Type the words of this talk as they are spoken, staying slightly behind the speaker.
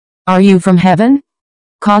Are you from heaven?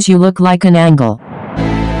 'Cause you look like an angle.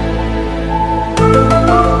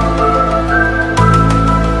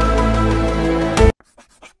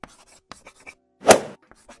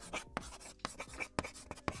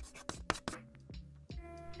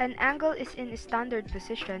 An angle is in a standard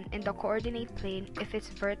position in the coordinate plane if its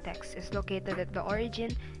vertex is located at the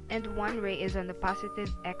origin and one ray is on the positive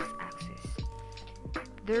x-axis.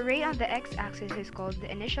 The ray on the x-axis is called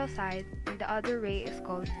the initial side and the other ray is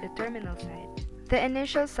called the terminal side. The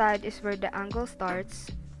initial side is where the angle starts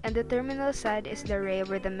and the terminal side is the ray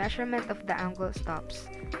where the measurement of the angle stops.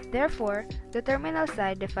 Therefore, the terminal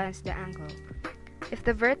side defines the angle. If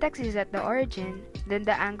the vertex is at the origin, then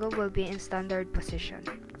the angle will be in standard position.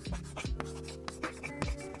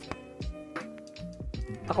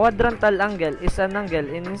 A quadrantal angle is an angle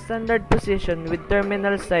in standard position with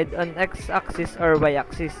terminal side on x-axis or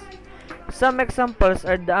y-axis. Some examples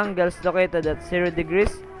are the angles located at 0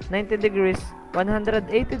 degrees, 90 degrees,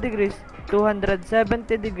 180 degrees,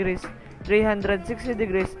 270 degrees, 360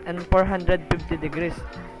 degrees, and 450 degrees,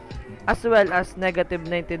 as well as negative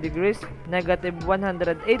 90 degrees, negative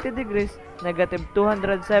 180 degrees, negative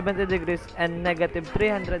 270 degrees, and negative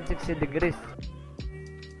 360 degrees.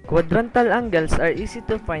 Quadrantal angles are easy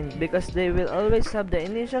to find because they will always have the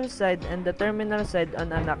initial side and the terminal side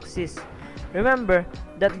on an axis. Remember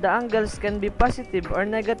that the angles can be positive or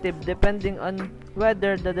negative depending on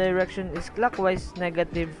whether the direction is clockwise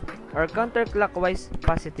negative or counterclockwise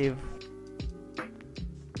positive.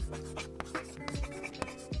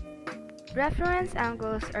 Reference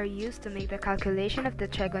angles are used to make the calculation of the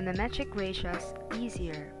trigonometric ratios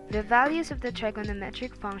easier. The values of the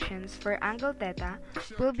trigonometric functions for angle theta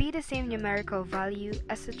will be the same numerical value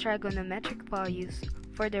as the trigonometric values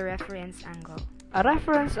for the reference angle. A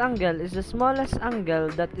reference angle is the smallest angle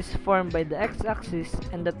that is formed by the x-axis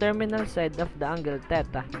and the terminal side of the angle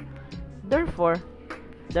theta. Therefore,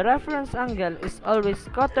 the reference angle is always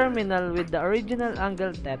coterminal with the original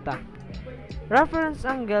angle theta. Reference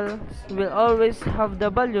angles will always have the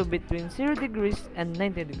value between 0 degrees and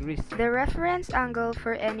 90 degrees. The reference angle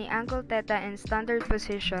for any angle theta in standard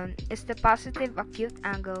position is the positive acute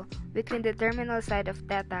angle between the terminal side of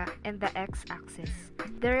theta and the x-axis.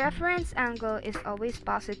 The reference angle is always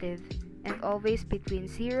positive and always between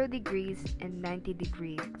 0 degrees and 90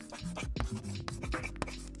 degrees.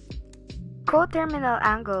 Coterminal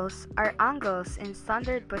angles are angles in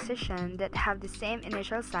standard position that have the same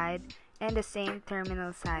initial side and the same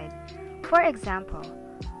terminal side. For example,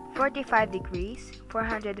 45 degrees,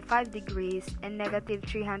 405 degrees, and negative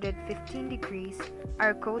 315 degrees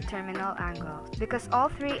are coterminal angles because all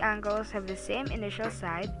three angles have the same initial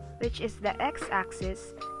side, which is the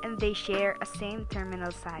x-axis, and they share a same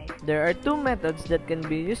terminal side. There are two methods that can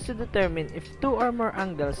be used to determine if two or more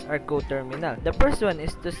angles are coterminal. The first one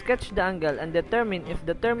is to sketch the angle and determine if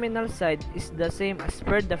the terminal side is the same as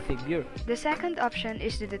per the figure. The second option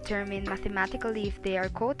is to determine mathematically if they are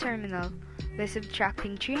coterminal by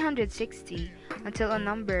subtracting 360 until a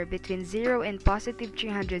number between 0 and positive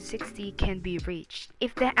 360 can be reached.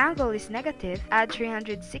 If the angle is negative, add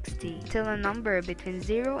 360 till a number between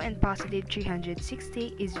 0 and positive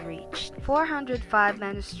 360 is reached. 405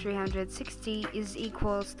 minus 360 is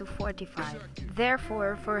equals to 45.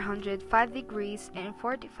 Therefore, 405 degrees and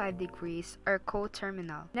 45 degrees are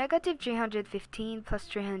coterminal. Negative 315 plus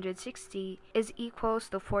 360 is equals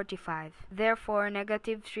to 45. Therefore,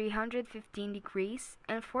 negative 315 degrees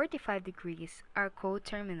and 45 degrees are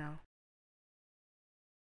coterminal.